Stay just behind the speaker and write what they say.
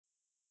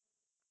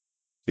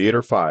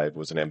Theater 5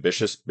 was an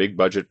ambitious,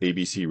 big-budget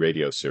ABC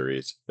radio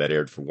series that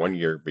aired for 1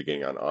 year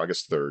beginning on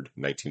August 3rd,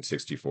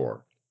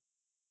 1964.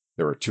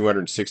 There were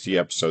 260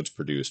 episodes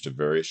produced of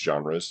various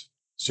genres,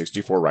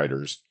 64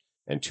 writers,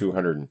 and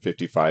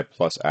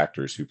 255-plus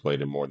actors who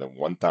played in more than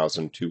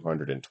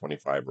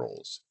 1,225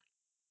 roles.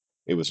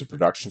 It was a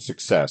production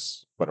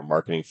success, but a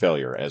marketing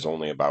failure as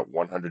only about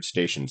 100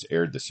 stations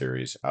aired the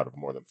series out of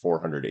more than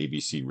 400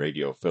 ABC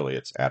radio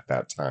affiliates at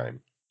that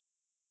time.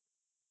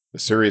 The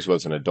series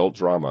was an adult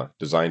drama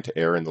designed to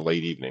air in the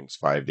late evenings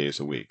 5 days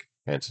a week,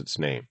 hence its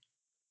name.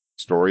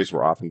 Stories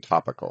were often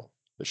topical.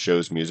 The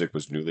show's music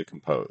was newly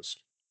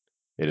composed.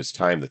 It is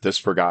time that this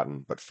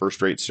forgotten but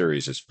first-rate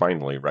series is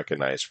finally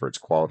recognized for its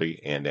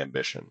quality and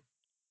ambition.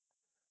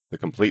 The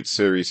complete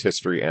series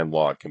history and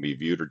log can be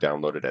viewed or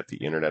downloaded at the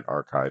Internet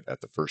Archive at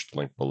the first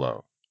link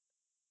below.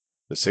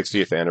 The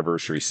 60th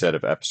anniversary set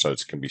of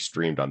episodes can be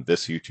streamed on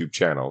this YouTube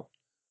channel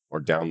or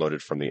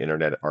downloaded from the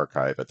Internet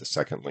Archive at the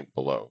second link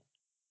below.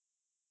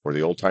 For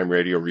the Old Time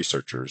Radio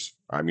researchers,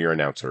 I'm your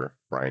announcer,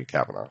 Brian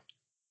Cavanaugh.